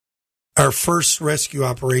Our first rescue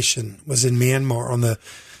operation was in Myanmar, on the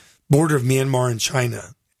border of Myanmar and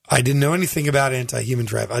China. I didn't know anything about anti-human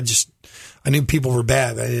trafficking. I knew people were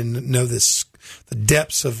bad. I didn't know the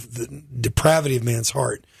depths of the depravity of man's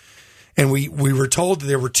heart. And we were told that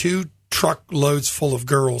there were 2 truckloads full of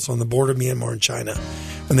girls on the border of Myanmar and China,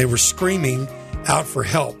 and they were screaming out for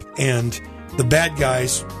help. And the bad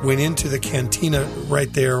guys went into the cantina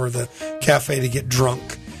right there, or the cafe, to get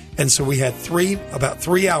drunk. And so we had about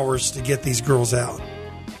 3 hours to get these girls out.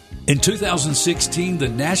 In 2016, the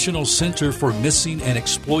National Center for Missing and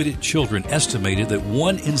Exploited Children estimated that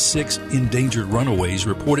 1 in 6 endangered runaways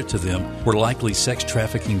reported to them were likely sex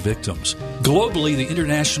trafficking victims. Globally, the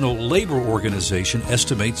International Labor Organization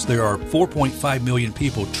estimates there are 4.5 million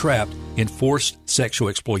people trapped in forced sexual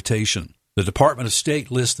exploitation. The Department of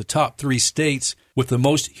State lists the top 3 states with the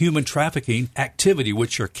most human trafficking activity,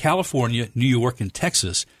 which are California, New York, and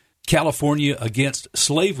Texas. California Against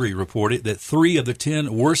Slavery reported that 3 of the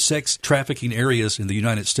 10 worst sex trafficking areas in the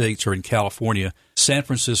United States are in California, San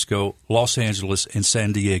Francisco, Los Angeles, and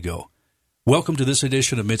San Diego. Welcome to this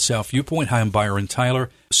edition of Mid-South Viewpoint. Hi, I'm Byron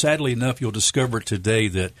Tyler. Sadly enough, you'll discover today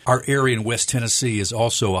that our area in West Tennessee is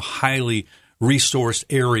also a highly resourced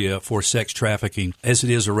area for sex trafficking, as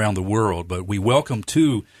it is around the world. But we welcome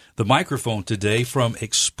to the microphone today from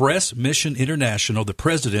Express Mission International, the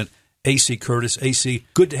president, A.C. Curtis. A.C.,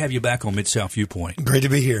 good to have you back on Mid-South Viewpoint. Great to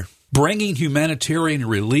be here. Bringing humanitarian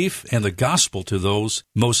relief and the gospel to those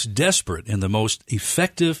most desperate in the most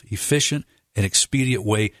effective, efficient, and expedient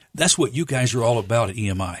way. That's what you guys are all about at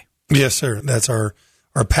EMI. Yes, sir. That's our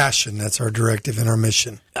passion. That's our directive and our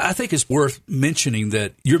mission. I think it's worth mentioning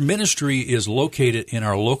that your ministry is located in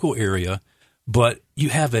our local area, but you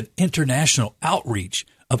have an international outreach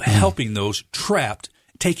of helping those trapped,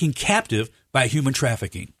 taken captive by human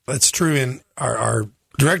trafficking. That's true. And our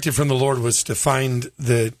directive from the Lord was to find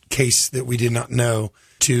the case that we did not know,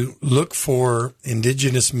 to look for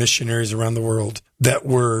indigenous missionaries around the world that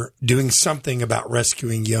were doing something about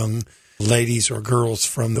rescuing young ladies or girls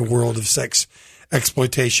from the world of sex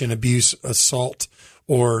exploitation, abuse, assault,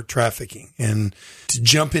 or trafficking. And to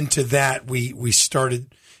jump into that, we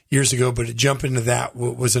started years ago, but to jump into that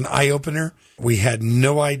was an eye-opener. We had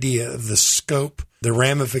no idea of the scope, the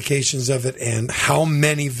ramifications of it, and how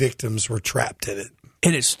many victims were trapped in it.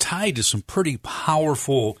 And it's tied to some pretty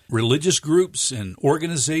powerful religious groups and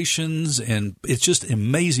organizations, and it's just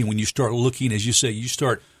amazing when you start looking, as you say, you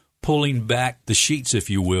start pulling back the sheets, if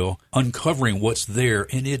you will, uncovering what's there,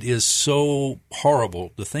 and it is so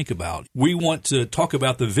horrible to think about. We want to talk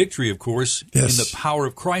about the victory, of course, in the power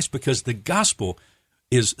of Christ, because the gospel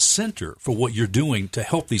is center for what you're doing to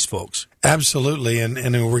help these folks. Absolutely, and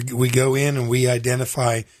we go in and we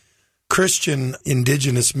identify Christian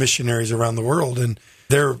indigenous missionaries around the world, and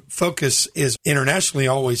their focus is internationally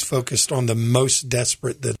always focused on the most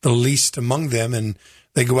desperate, the least among them, and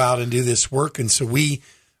they go out and do this work. And so we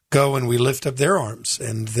go and we lift up their arms,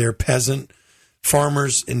 and they're peasant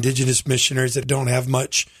farmers, indigenous missionaries that don't have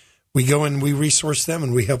much. We go and we resource them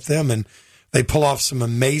and we help them, and they pull off some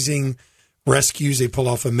amazing rescues. They pull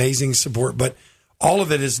off amazing support, but all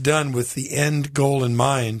of it is done with the end goal in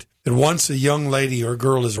mind, that once a young lady or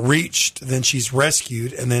girl is reached, then she's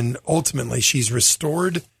rescued, and then ultimately she's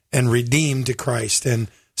restored and redeemed to Christ. And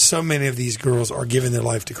so many of these girls are giving their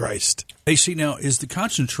life to Christ. AC, now, is the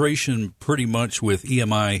concentration pretty much with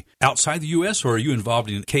EMI outside the U.S., or are you involved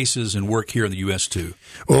in cases and work here in the U.S. too?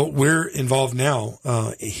 Well, we're involved now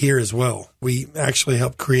here as well. We actually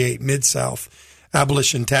helped create Mid-South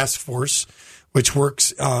Abolition Task Force, which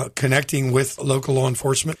works connecting with local law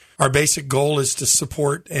enforcement. Our basic goal is to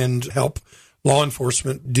support and help law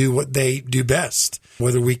enforcement do what they do best,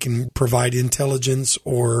 whether we can provide intelligence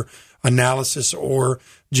or analysis or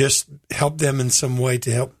just help them in some way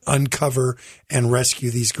to help uncover and rescue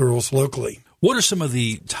these girls locally. What are some of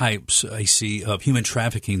the types, I see, of human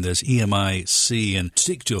trafficking that EMI see and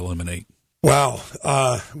seek to eliminate? Wow.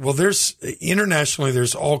 Well, internationally,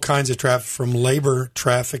 there's all kinds of traffic, from labor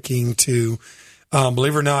trafficking to,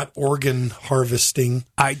 believe it or not, organ harvesting.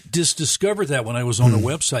 I just discovered that when I was on a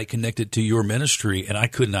website connected to your ministry, and I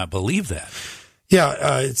could not believe that.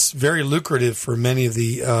 Yeah, it's very lucrative for many of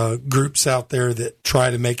the groups out there that try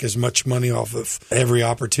to make as much money off of every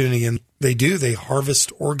opportunity. And they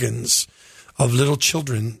harvest organs of little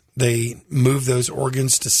children. They move those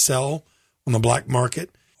organs to sell on the black market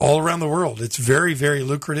all around the world. It's very, very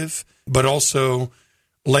lucrative, but also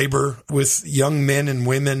labor with young men and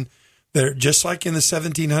women that are just like in the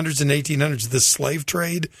 1700s and 1800s. The slave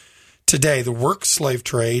trade today, the work slave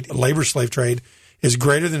trade, labor slave trade, is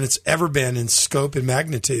greater than it's ever been in scope and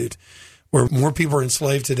magnitude. where more people are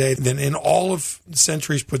enslaved today than in all of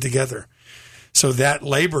centuries put together. So that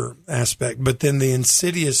labor aspect, but then the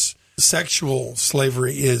insidious sexual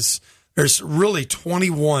slavery there's really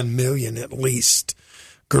 21 million at least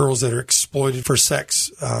girls that are exploited for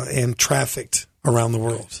sex and trafficked around the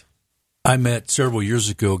world. I met several years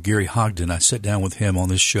ago Gary Hogden. I sat down with him on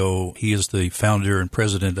this show. He is the founder and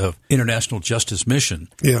president of International Justice Mission.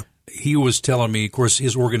 Yeah. He was telling me, of course,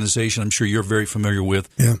 his organization, I'm sure you're very familiar with,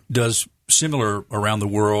 does similar around the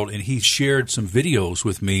world, and he shared some videos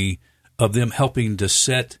with me of them helping to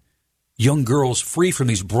set young girls free from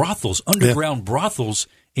these brothels, underground brothels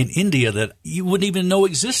in India that you wouldn't even know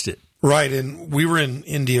existed. Right, and we were in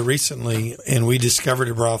India recently, and we discovered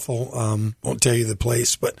a brothel. Won't tell you the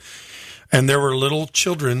place, and there were little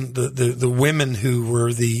children. The women who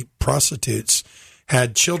were the prostitutes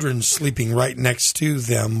had children sleeping right next to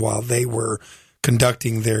them while they were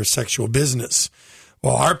conducting their sexual business.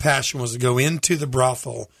 Well, our passion was to go into the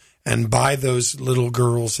brothel and buy those little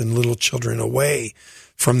girls and little children away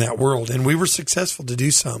from that world. And we were successful to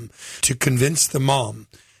do some, to convince the mom,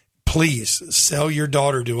 please sell your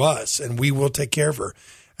daughter to us and we will take care of her.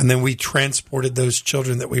 And then we transported those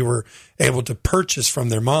children that we were able to purchase from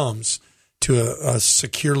their moms to a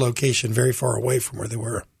secure location very far away from where they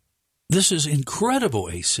were. This is incredible,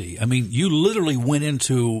 AC. I mean, you literally went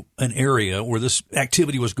into an area where this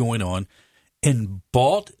activity was going on and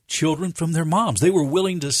bought children from their moms. They were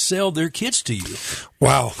willing to sell their kids to you.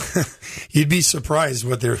 Wow. You'd be surprised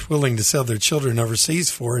what they're willing to sell their children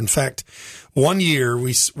overseas for. In fact, one year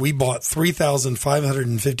we bought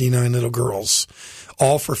 3,559 little girls,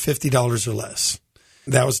 all for $50 or less.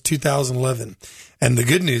 That was 2011. And the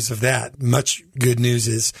good news of that, much good news,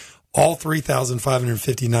 is all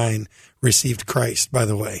 3,559 received Christ, by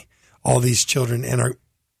the way. All these children and are...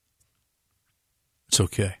 It's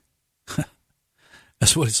okay.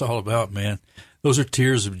 That's what it's all about, man. Those are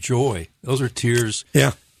tears of joy. Those are tears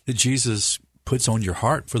that Jesus puts on your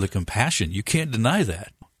heart for the compassion. You can't deny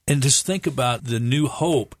that. And just think about the new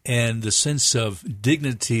hope and the sense of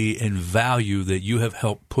dignity and value that you have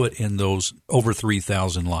helped put in those over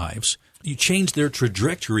 3,000 lives. You changed their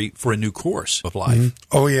trajectory for a new course of life.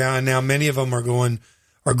 Mm-hmm. Oh, yeah. And now many of them are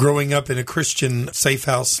growing up in a Christian safe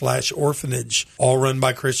house / orphanage, all run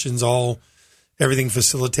by Christians, everything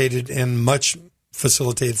facilitated and much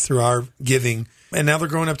facilitated through our giving. And now they're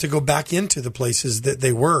growing up to go back into the places that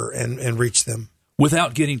they were and reach them.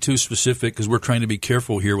 Without getting too specific, because we're trying to be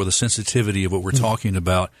careful here with the sensitivity of what we're talking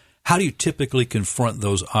about, how do you typically confront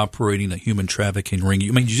those operating a human trafficking ring?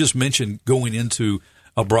 I mean, you just mentioned going into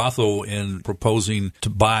a brothel and proposing to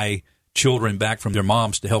buy children back from their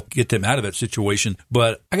moms to help get them out of that situation.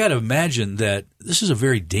 But I got to imagine that this is a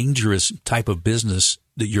very dangerous type of business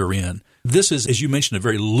that you're in. This is, as you mentioned, a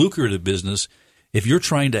very lucrative business. If you're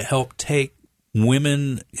trying to help take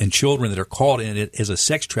women and children that are caught in it as a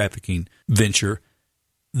sex trafficking venture,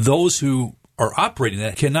 those who are operating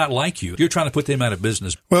that cannot like you. You're trying to put them out of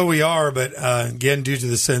business. Well, we are, but again, due to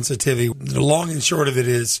the sensitivity, the long and short of it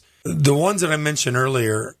is the ones that I mentioned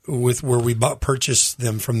earlier with where we purchased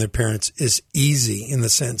them from their parents is easy in the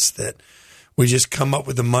sense that we just come up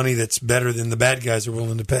with the money that's better than the bad guys are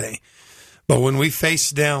willing to pay. But when we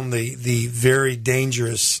face down the very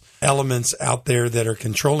dangerous elements out there that are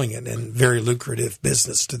controlling it and very lucrative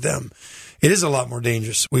business to them, it is a lot more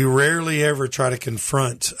dangerous. We rarely ever try to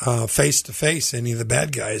confront face-to-face any of the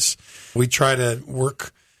bad guys. We try to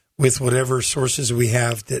work with whatever sources we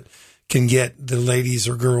have that can get the ladies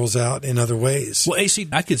or girls out in other ways. Well, AC,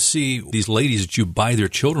 I could see these ladies that you buy their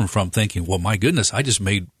children from thinking, well, my goodness, I just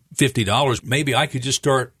made $50. Maybe I could just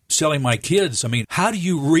start selling my kids. I mean, how do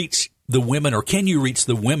you reach the women, or can you reach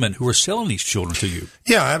the women who are selling these children to you?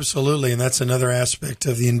 Yeah, absolutely. And that's another aspect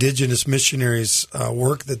of the indigenous missionaries'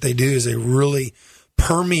 work that they do is they really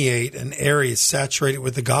permeate an area, saturate it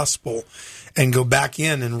with the gospel, and go back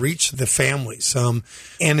in and reach the families. And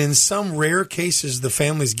in some rare cases, the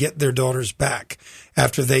families get their daughters back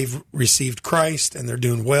after they've received Christ and they're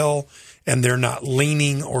doing well and they're not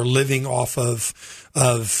leaning or living off of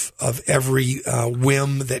every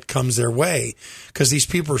whim that comes their way. Because these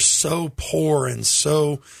people are so poor and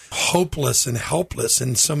so hopeless and helpless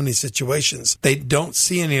in so many situations. They don't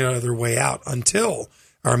see any other way out until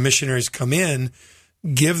our missionaries come in,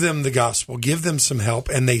 give them the gospel, give them some help,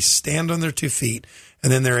 and they stand on their 2 feet,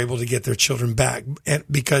 and then they're able to get their children back. And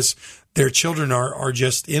because their children are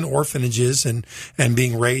just in orphanages and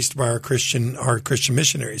being raised by our Christian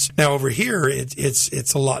missionaries. Now over here,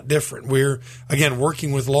 it's a lot different. We're again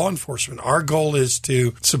working with law enforcement. Our goal is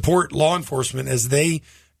to support law enforcement as they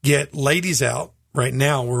get ladies out. Right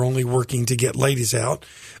now, we're only working to get ladies out.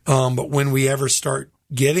 But when we ever start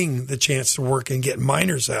getting the chance to work and get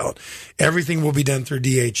minors out. Everything will be done through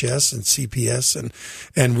DHS and CPS,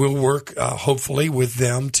 and we'll work hopefully with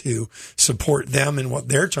them to support them in what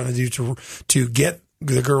they're trying to do to get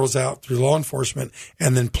the girls out through law enforcement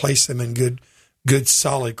and then place them in good,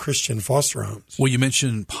 solid Christian foster homes. Well, you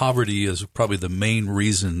mentioned poverty as probably the main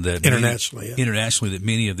reason that internationally that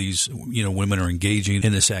many of these women are engaging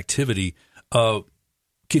in this activity.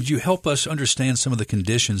 Could you help us understand some of the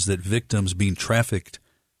conditions that victims being trafficked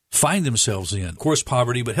find themselves in? Of course,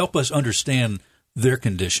 poverty, but help us understand their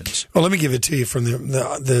conditions. Well, let me give it to you from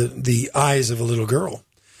the eyes of a little girl.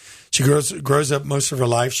 She grows up most of her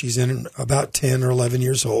life. She's in about 10 or 11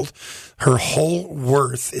 years old. Her whole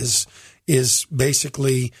worth is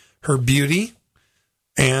basically her beauty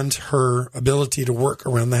and her ability to work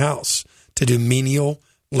around the house, to do menial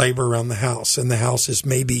labor around the house. And the house is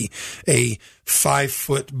maybe a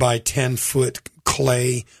 5-foot by 10-foot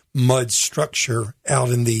clay mud structure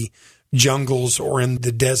out in the jungles or in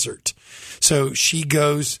the desert. So she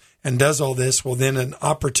goes and does all this. Well, then an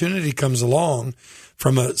opportunity comes along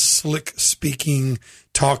from a slick speaking,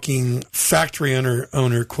 talking factory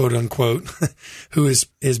owner, quote unquote, who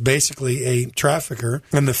is basically a trafficker.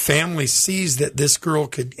 And the family sees that this girl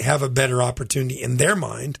could have a better opportunity in their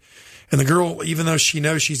mind. And the girl, even though she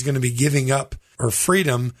knows she's going to be giving up her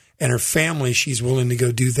freedom and her family, she's willing to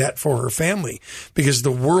go do that for her family, because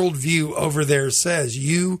the worldview over there says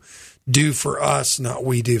you do for us, not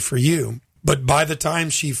we do for you. But by the time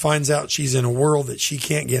she finds out she's in a world that she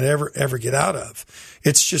can't ever get out of,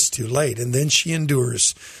 it's just too late. And then she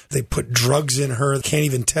endures. They put drugs in her. I can't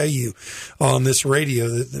even tell you on this radio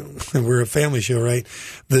that we're a family show, right?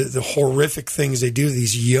 The horrific things they do to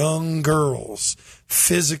these young girls,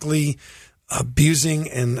 physically abusing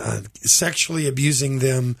and sexually abusing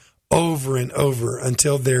them over and over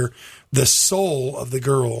until the soul of the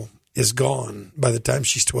girl is gone by the time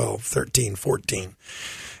she's 12, 13, 14.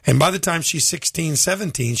 And by the time she's 16,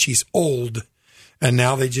 17, she's old. And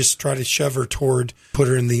now they just try to put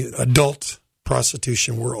her in the adult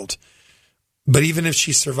prostitution world. But even if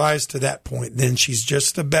she survives to that point, then she's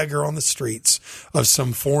just a beggar on the streets of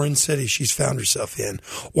some foreign city she's found herself in,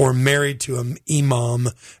 or married to an imam,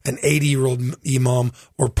 an 80-year-old imam,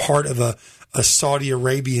 or part of a Saudi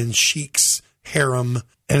Arabian sheik's harem.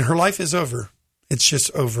 And her life is over. It's just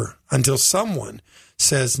over until someone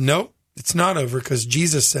says, nope, it's not over, because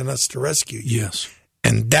Jesus sent us to rescue you. Yes.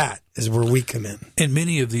 And that is where we come in. And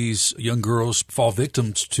many of these young girls fall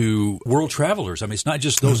victims to world travelers. I mean, it's not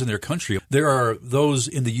just those in their country. There are those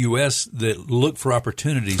in the U.S. that look for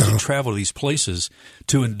opportunities to travel to these places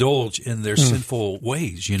to indulge in their sinful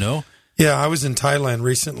ways, Yeah, I was in Thailand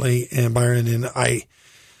recently, and Byron, and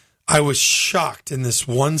I was shocked in this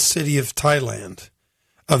one city of Thailand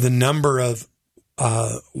of the number of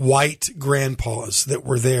white grandpas that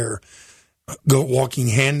were there, walking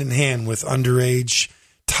hand in hand with underage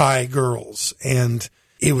Thai girls. And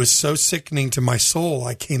it was so sickening to my soul.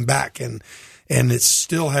 I came back and it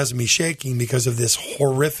still has me shaking because of this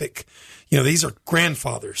horrific, these are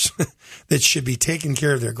grandfathers that should be taking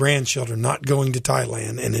care of their grandchildren, not going to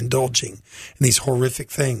Thailand and indulging in these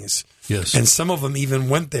horrific things. Yes. And some of them even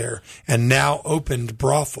went there and now opened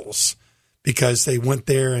brothels because they went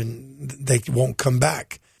there and they won't come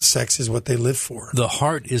back. Sex is what they live for. The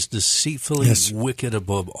heart is deceitfully wicked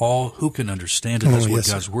above all. Who can understand it? That's what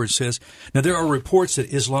God's Word says. Now, there are reports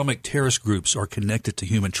that Islamic terrorist groups are connected to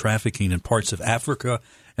human trafficking in parts of Africa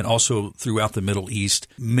and also throughout the Middle East.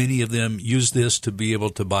 Many of them use this to be able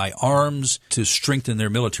to buy arms to strengthen their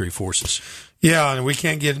military forces. Yeah, and we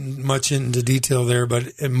can't get much into detail there,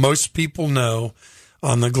 but most people know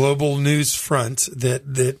on the global news front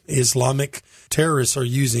that Islamic terrorists are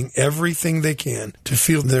using everything they can to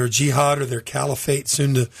fuel their jihad or their caliphate,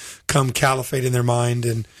 soon to come caliphate in their mind,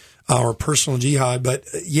 and our personal jihad. But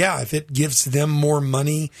yeah, if it gives them more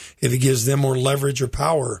money, if it gives them more leverage or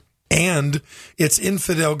power, and it's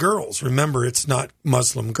infidel girls. Remember, it's not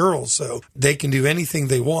Muslim girls, so they can do anything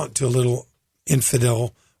they want to a little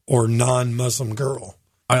infidel or non-Muslim girl.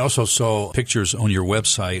 I also saw pictures on your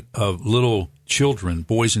website of little children,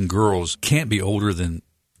 boys and girls, can't be older than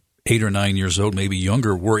 8 or 9 years old, maybe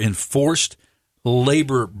younger, were in forced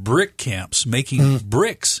labor brick camps making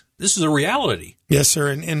bricks. This is a reality. Yes, sir.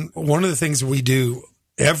 And one of the things we do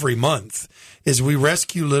every month is we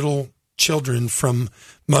rescue little children from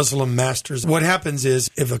Muslim masters. What happens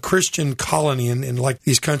is if a Christian colony, in like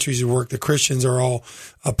these countries we work, the Christians are all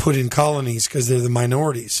put in colonies because they're the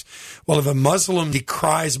minorities. Well, if a Muslim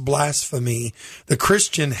decries blasphemy, the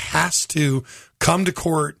Christian has to come to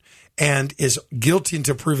court and is guilty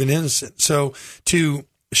until proven innocent. So to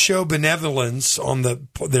show benevolence on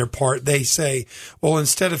their part, they say, well,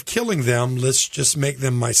 instead of killing them, let's just make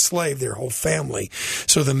them my slave, their whole family.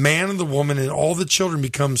 So the man and the woman and all the children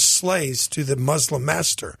become slaves to the Muslim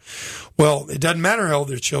master. Well, it doesn't matter how old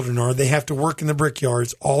their children are. They have to work in the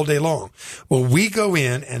brickyards all day long. Well, we go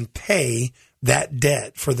in and pay that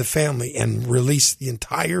debt for the family and release the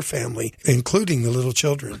entire family, including the little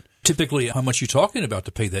children. Typically, how much are you talking about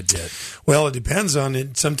to pay that debt? Well, it depends on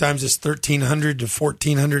it. Sometimes it's $1,300 to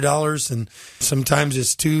 $1,400, and sometimes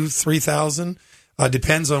it's $2,000, $3,000.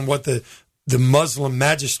 Depends on what the Muslim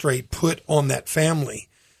magistrate put on that family.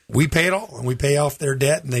 We pay it all, and we pay off their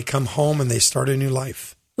debt, and they come home and they start a new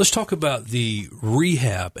life. Let's talk about the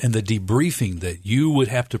rehab and the debriefing that you would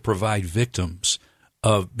have to provide victims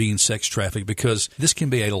of being sex trafficked, because this can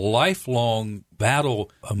be a lifelong battle,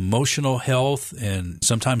 emotional health and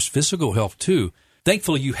sometimes physical health too.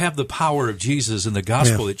 Thankfully, you have the power of Jesus and the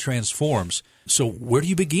gospel that transforms. So where do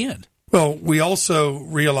you begin? Well, we also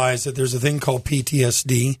realize that there's a thing called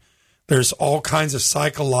PTSD. There's all kinds of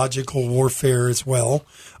psychological warfare as well.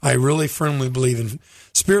 I really firmly believe in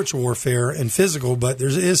spiritual warfare and physical, but there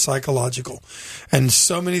is psychological. And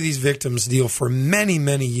so many of these victims deal for many,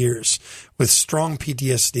 many years with strong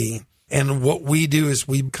PTSD. And what we do is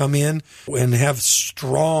we come in and have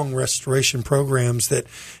strong restoration programs that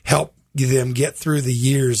help them get through the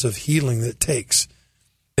years of healing that it takes.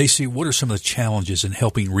 AC, what are some of the challenges in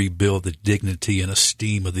helping rebuild the dignity and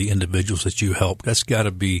esteem of the individuals that you help? That's got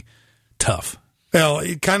to be tough. Well,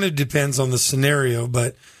 it kind of depends on the scenario,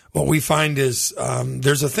 but what we find is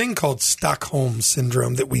there's a thing called Stockholm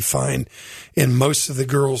Syndrome that we find in most of the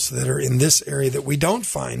girls that are in this area that we don't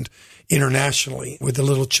find internationally with the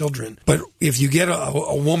little children. But if you get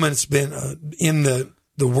a woman that's been in the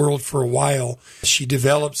world for a while, she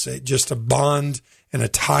develops just a bond and a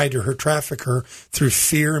tie to her trafficker through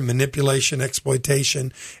fear, manipulation,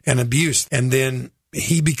 exploitation, and abuse. And then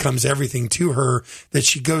he becomes everything to her that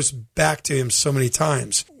she goes back to him so many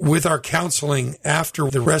times. With our counseling after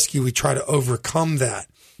the rescue, we try to overcome that.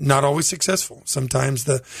 Not always successful. Sometimes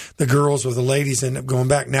the girls or the ladies end up going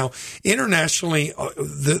back. Now, internationally,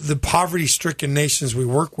 the poverty-stricken nations we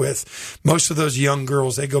work with, most of those young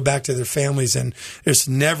girls, they go back to their families, and there's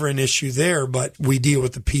never an issue there, but we deal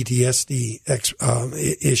with the PTSD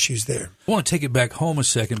issues there. I want to take it back home a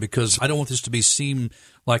second, because I don't want this to seem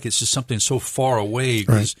like it's just something so far away.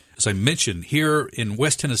 Right. As I mentioned, here in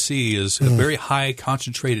West Tennessee is a very high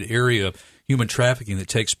concentrated area of human trafficking that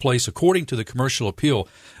takes place. According to the Commercial Appeal,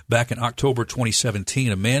 back in October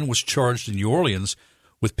 2017, a man was charged in New Orleans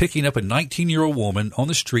with picking up a 19-year-old woman on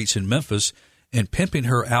the streets in Memphis and pimping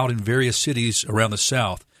her out in various cities around the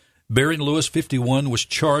South. Barron Lewis, 51, was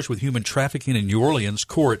charged with human trafficking in New Orleans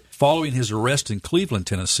court following his arrest in Cleveland,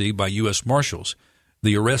 Tennessee by U.S. Marshals.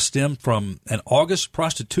 The arrest stemmed from an August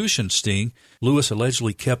prostitution sting. Lewis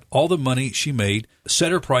allegedly kept all the money she made,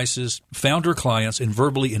 set her prices, found her clients, and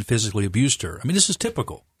verbally and physically abused her. I mean, this is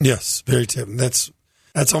typical. Yes, very typical. That's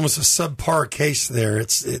almost a subpar case there.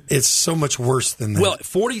 It's so much worse than that. Well,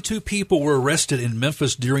 42 people were arrested in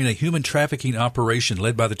Memphis during a human trafficking operation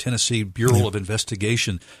led by the Tennessee Bureau of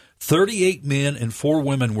Investigation. 38 men and 4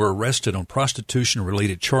 women were arrested on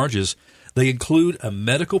prostitution-related charges. They include a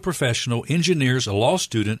medical professional, engineers, a law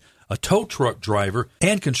student, a tow truck driver,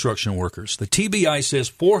 and construction workers. The TBI says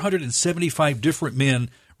 475 different men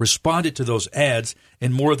responded to those ads,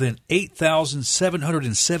 and more than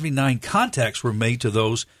 8,779 contacts were made to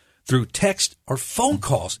those through text or phone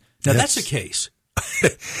calls. Now, that's a case.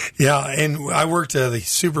 Yeah, and I worked at the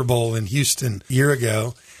Super Bowl in Houston a year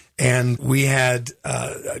ago, and we had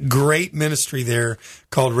a great ministry there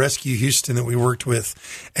called Rescue Houston that we worked with.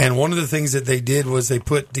 And one of the things that they did was they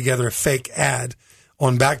put together a fake ad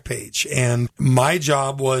on Backpage. And my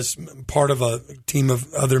job was, part of a team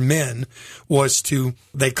of other men,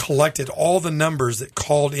 they collected all the numbers that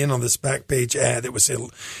called in on this Backpage ad that was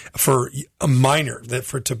for a minor,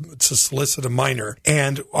 to solicit a minor.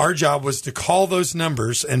 And our job was to call those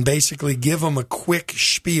numbers and basically give them a quick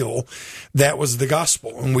spiel that was the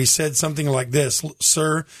gospel. And we said something like this: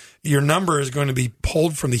 "Sir, your number is going to be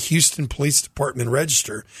pulled from the Houston Police Department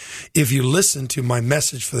register if you listen to my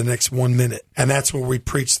message for the next 1 minute." And that's where we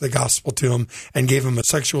preached the gospel to them and gave them a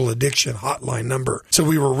sexual addiction hotline number. So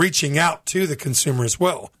we were reaching out to the consumer as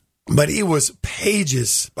well. But it was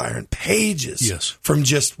pages, Byron, pages from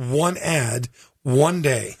just one ad, one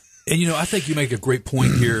day. And, I think you make a great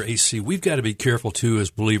point here, AC. We've got to be careful, too, as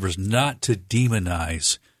believers, not to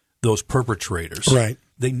demonize those perpetrators. Right.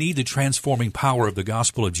 they need the transforming power of the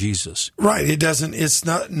gospel of Jesus. Right. It's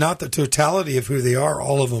not the totality of who they are,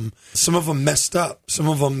 all of them. Some of them messed up. Some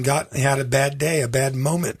of them had a bad day, a bad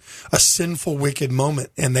moment, a sinful, wicked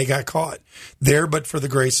moment, and they got caught there. But for the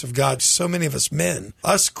grace of God, so many of us men,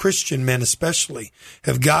 us Christian men especially,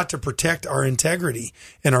 have got to protect our integrity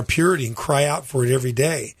and our purity and cry out for it every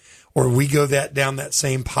day, or we go down the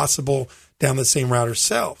same route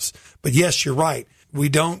ourselves. But yes, you're right. We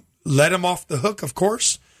don't let them off the hook, of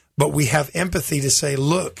course, but we have empathy to say,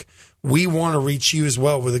 look, we want to reach you as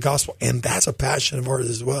well with the gospel. And that's a passion of ours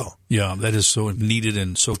as well. Yeah, that is so needed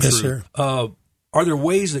and so true. Yes, sir. Are there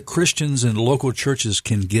ways that Christians and local churches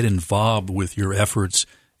can get involved with your efforts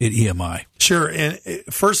at EMI? Sure. And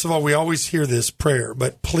first of all, we always hear this prayer,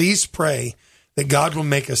 but please pray that God will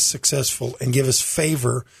make us successful and give us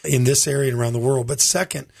favor in this area and around the world. But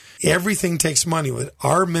second, everything takes money.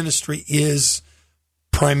 Our ministry is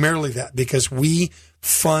primarily that, because we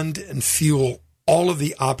fund and fuel all of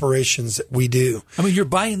the operations that we do. I mean, you're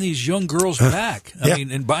buying these young girls back.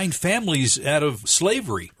 And buying families out of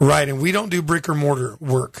slavery. Right. And we don't do brick or mortar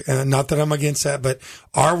work. Not that I'm against that, but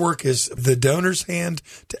our work is the donor's hand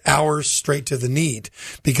to ours, straight to the need,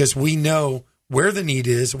 because we know where the need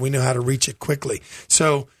is and we know how to reach it quickly.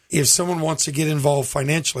 So if someone wants to get involved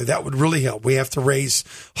financially, that would really help. We have to raise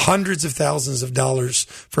hundreds of thousands of dollars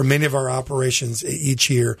for many of our operations each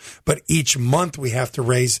year, but each month we have to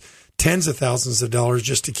raise tens of thousands of dollars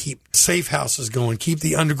just to keep safe houses going, keep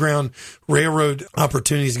the Underground Railroad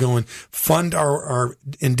opportunities going, fund our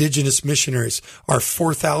indigenous missionaries, our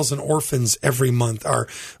 4,000 orphans every month, our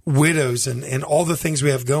widows, and all the things we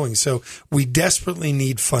have going. So we desperately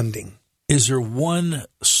need funding. Is there one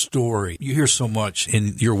story, you hear so much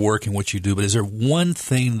in your work and what you do, but is there one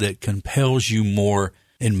thing that compels you more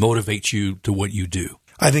and motivates you to what you do?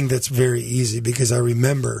 I think that's very easy, because I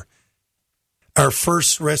remember our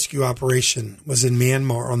first rescue operation was in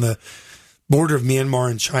Myanmar, on the border of Myanmar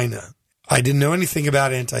and China. I didn't know anything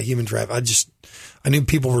about anti-human trafficking. I knew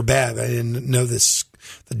people were bad. I didn't know the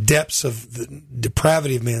depths of the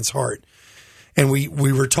depravity of man's heart. And we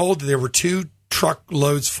were told that there were 2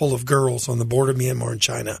 truckloads full of girls on the border of Myanmar and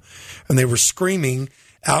China, and they were screaming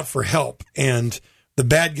out for help. And the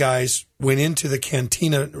bad guys went into the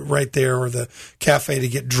cantina right there, or the cafe, to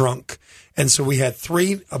get drunk. And so we had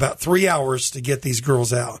about 3 hours to get these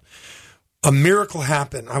girls out. A miracle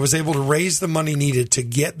happened. I was able to raise the money needed to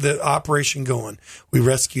get the operation going. We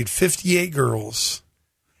rescued 58 girls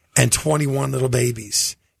and 21 little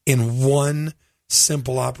babies in one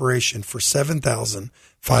simple operation for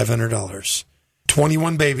 $7,500.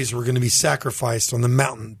 21 babies were going to be sacrificed on the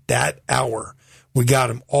mountain that hour. We got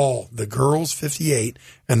them all, the girls 58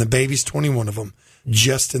 and the babies 21 of them,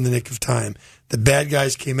 just in the nick of time. The bad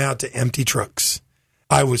guys came out to empty trucks.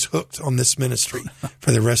 I was hooked on this ministry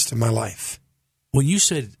for the rest of my life. When you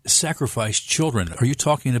said sacrifice children, are you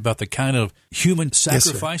talking about the kind of human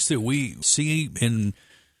sacrifice that we see in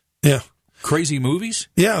crazy movies?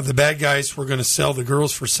 Yeah, the bad guys were going to sell the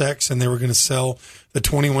girls for sex, and they were going to sell the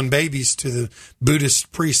 21 babies to the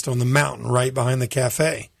Buddhist priest on the mountain right behind the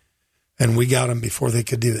cafe. And we got them before they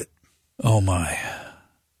could do it. Oh, my.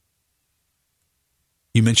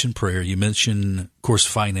 You mentioned prayer. You mentioned, of course,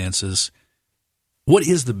 finances. What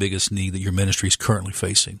is the biggest need that your ministry is currently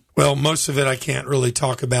facing? Well, most of it I can't really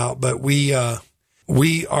talk about, but we're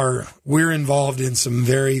involved in some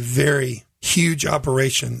very, very huge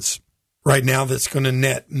operations right now that's going to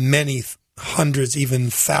net many hundreds,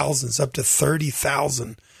 even thousands, up to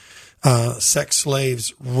 30,000 sex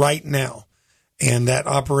slaves right now. And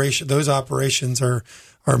those operations are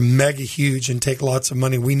mega huge and take lots of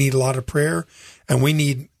money. We need a lot of prayer, and we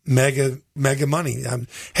need mega money. I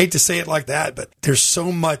hate to say it like that, but there's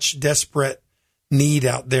so much desperate need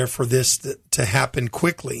out there for this to happen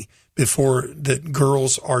quickly before the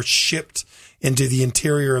girls are shipped into the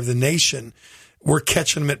interior of the nation. We're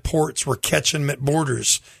catching them at ports. We're catching them at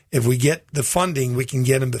borders. If we get the funding, we can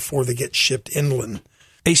get them before they get shipped inland.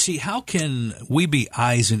 AC, how can we be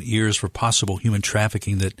eyes and ears for possible human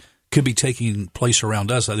trafficking that could be taking place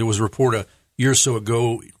around us? There was a report a year or so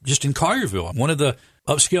ago just in Collierville, one of the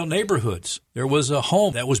upscale neighborhoods. There was a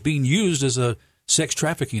home that was being used as a sex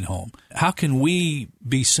trafficking home. How can we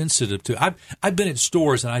be sensitive to? I've been at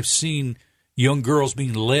stores and I've seen young girls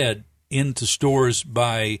being led into stores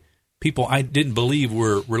by people I didn't believe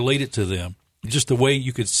were related to them. Just the way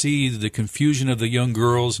you could see the confusion of the young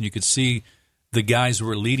girls, and you could see the guys who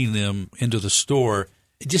were leading them into the store.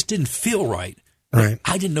 It just didn't feel right. Right.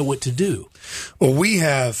 I didn't know what to do. Well, we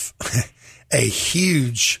have a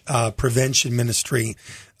huge prevention ministry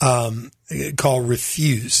called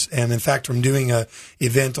Refuse. And in fact, I'm doing a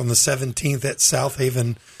event on the 17th at South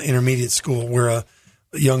Haven Intermediate School where a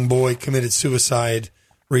young boy committed suicide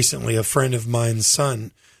recently, a friend of mine's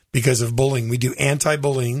son, because of bullying. We do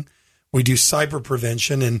anti-bullying. We do cyber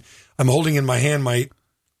prevention. And I'm holding in my hand my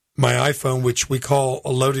iPhone, which we call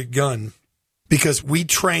a loaded gun, because we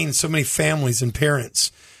train so many families and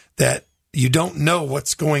parents that you don't know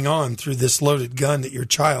what's going on through this loaded gun that your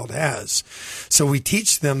child has. So we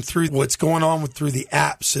teach them through what's going on through the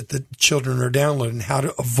apps that the children are downloading, how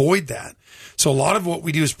to avoid that. So a lot of what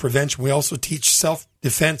we do is prevention. We also teach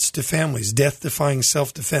self-defense to families, death-defying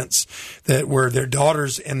self-defense, that where their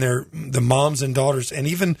daughters and the moms and daughters and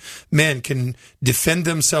even men can defend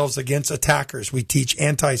themselves against attackers. We teach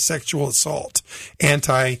anti-sexual assault,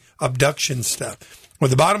 anti-abduction stuff. Well,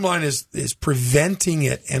 the bottom line is preventing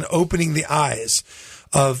it and opening the eyes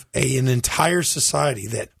of an entire society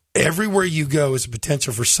that everywhere you go is a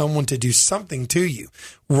potential for someone to do something to you.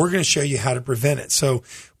 We're going to show you how to prevent it. So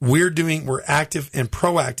we're active and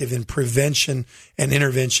proactive in prevention and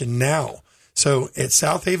intervention now. So at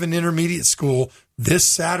South Haven Intermediate School this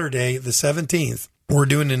Saturday, the 17th, we're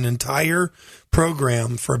doing an entire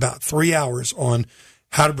program for about 3 hours on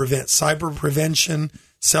how to prevent cyber prevention,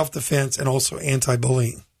 self-defense, and also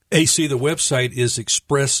anti-bullying. AC, the website is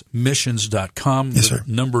expressmissions.com. Yes, sir.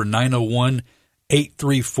 Number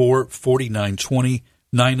 901-834-4920,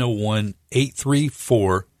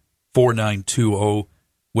 901-834-4920.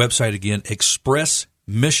 Website again,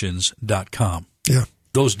 expressmissions.com. Yeah.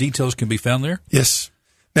 Those details can be found there? Yes.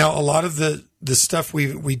 Now, a lot of the stuff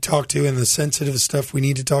we talk to and the sensitive stuff we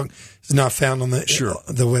need to talk is not found on the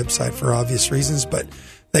website for obvious reasons, but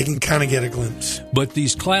they can kind of get a glimpse. But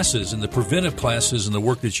these classes and the preventive classes and the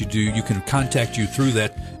work that you do, you can contact you through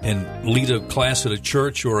that and lead a class at a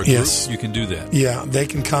church or a group. You can do that. Yeah, they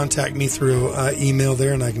can contact me through email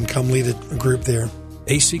there, and I can come lead a group there.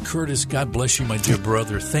 A.C. Curtis, God bless you, my dear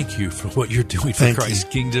brother. Thank you for what you're doing for Christ's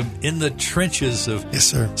kingdom in the trenches of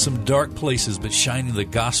some dark places, but shining the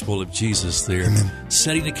gospel of Jesus there. Amen.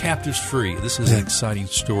 Setting the captives free. This is an exciting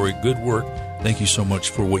story. Good work. Thank you so much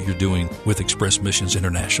for what you're doing with Express Missions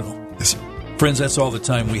International. Yes, sir. Friends, that's all the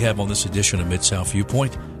time we have on this edition of Mid-South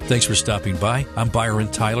Viewpoint. Thanks for stopping by. I'm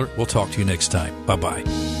Byron Tyler. We'll talk to you next time.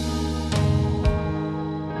 Bye-bye.